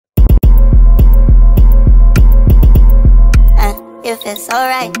it feels so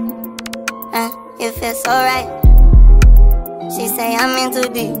right. It feels so right. She say I'm in too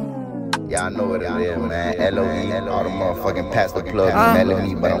deep. Y'all know what it is, man. LOE, all the motherfucking pastor plug and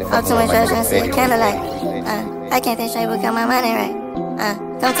LOE, but I'm too much drugs and see the candlelight. I can't think straight because my money right.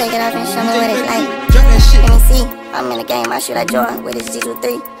 Come take it off and show me what it's like. Let me see, I'm in the game, I shoot like Jordan with his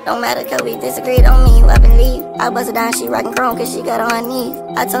G23. Don't matter cause we disagree, don't mean you up and leave. I bust her down, she rockin' chrome cause she got on her knees.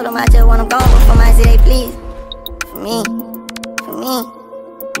 I told them I just want them gone, but for my Z they please. For me, for me,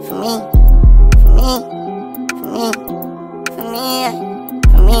 for me, for me, for me, for me,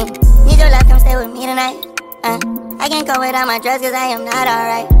 for me. Need your love, come stay with me tonight. I can't go without my drugs cause I am not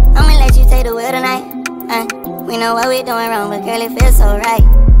alright. I'ma let you take the wheel tonight. We know what we doing wrong, but girl, it feels so right.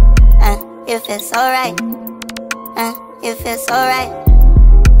 It feels so right. It feels so right.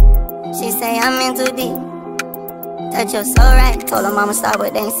 She say I'm in too deep. Touch your soul right. Told her mama stop,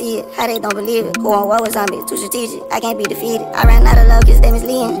 but they ain't see it. How they don't believe it? Go on war with zombies, too strategic. I can't be defeated. I ran out of love cause they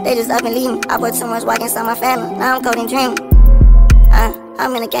misleading. They just up and leave me. I put too much walk inside my family. Now I'm coding dreaming.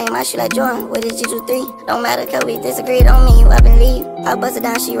 I'm in the game, I shoot like Jordan with his G23. Don't matter cause we disagree, don't mean you up and leave. I bust her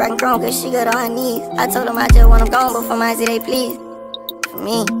down, she rockin' chrome cause she got on her knees. I told them I just want them gone, but for my Z they please. For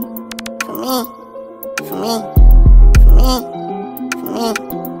me, for me, for me, for me, for me,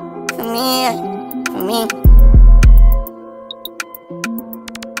 for me, for me.